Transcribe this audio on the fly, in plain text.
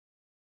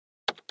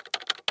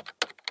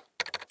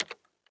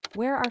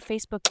Where are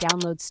Facebook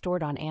downloads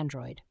stored on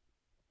Android?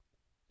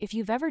 If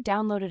you've ever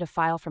downloaded a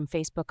file from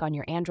Facebook on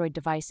your Android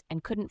device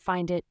and couldn't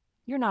find it,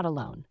 you're not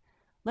alone.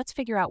 Let's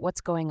figure out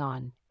what's going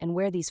on and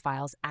where these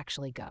files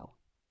actually go.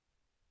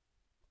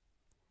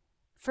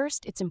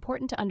 First, it's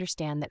important to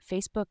understand that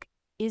Facebook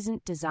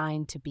isn't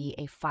designed to be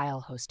a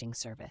file hosting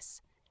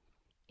service.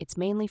 It's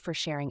mainly for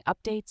sharing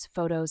updates,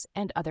 photos,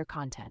 and other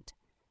content.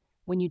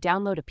 When you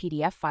download a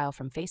PDF file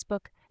from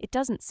Facebook, it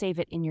doesn't save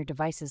it in your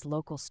device's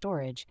local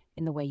storage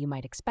in the way you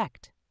might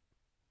expect.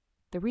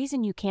 The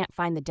reason you can't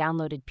find the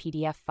downloaded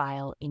PDF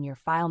file in your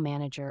file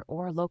manager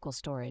or local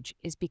storage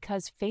is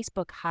because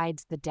Facebook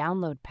hides the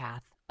download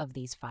path of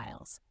these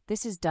files.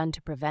 This is done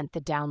to prevent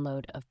the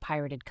download of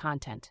pirated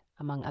content,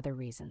 among other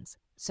reasons.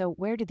 So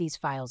where do these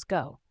files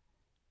go?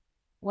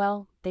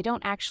 Well, they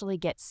don't actually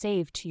get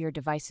saved to your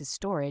device's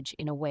storage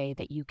in a way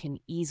that you can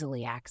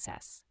easily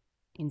access.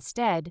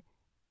 Instead,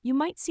 you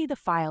might see the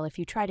file if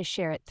you try to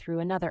share it through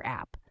another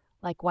app,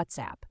 like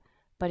WhatsApp,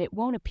 but it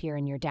won't appear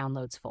in your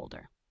Downloads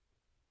folder.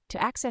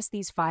 To access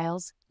these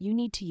files, you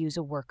need to use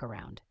a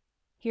workaround.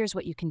 Here's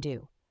what you can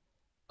do.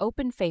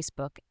 Open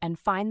Facebook and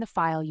find the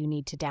file you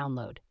need to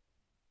download.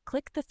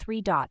 Click the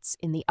three dots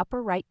in the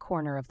upper right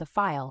corner of the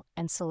file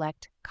and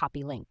select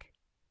Copy Link.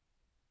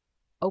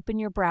 Open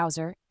your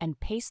browser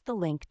and paste the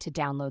link to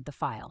download the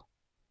file.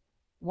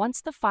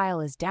 Once the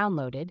file is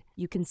downloaded,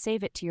 you can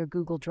save it to your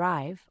Google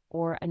Drive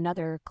or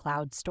another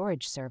cloud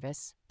storage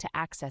service to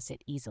access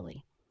it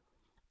easily.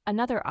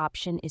 Another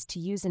option is to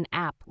use an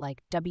app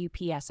like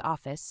WPS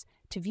Office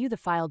to view the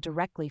file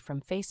directly from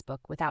Facebook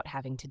without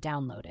having to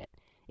download it.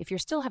 If you're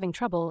still having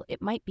trouble,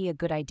 it might be a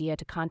good idea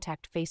to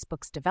contact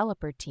Facebook's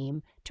developer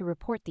team to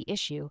report the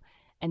issue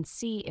and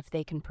see if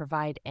they can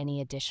provide any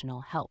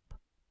additional help.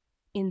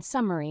 In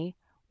summary,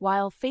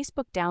 while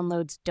Facebook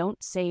downloads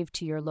don't save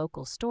to your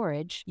local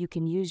storage, you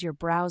can use your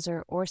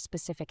browser or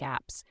specific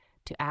apps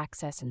to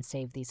access and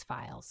save these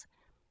files.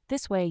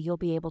 This way, you'll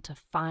be able to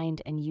find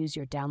and use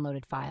your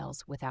downloaded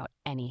files without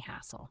any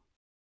hassle.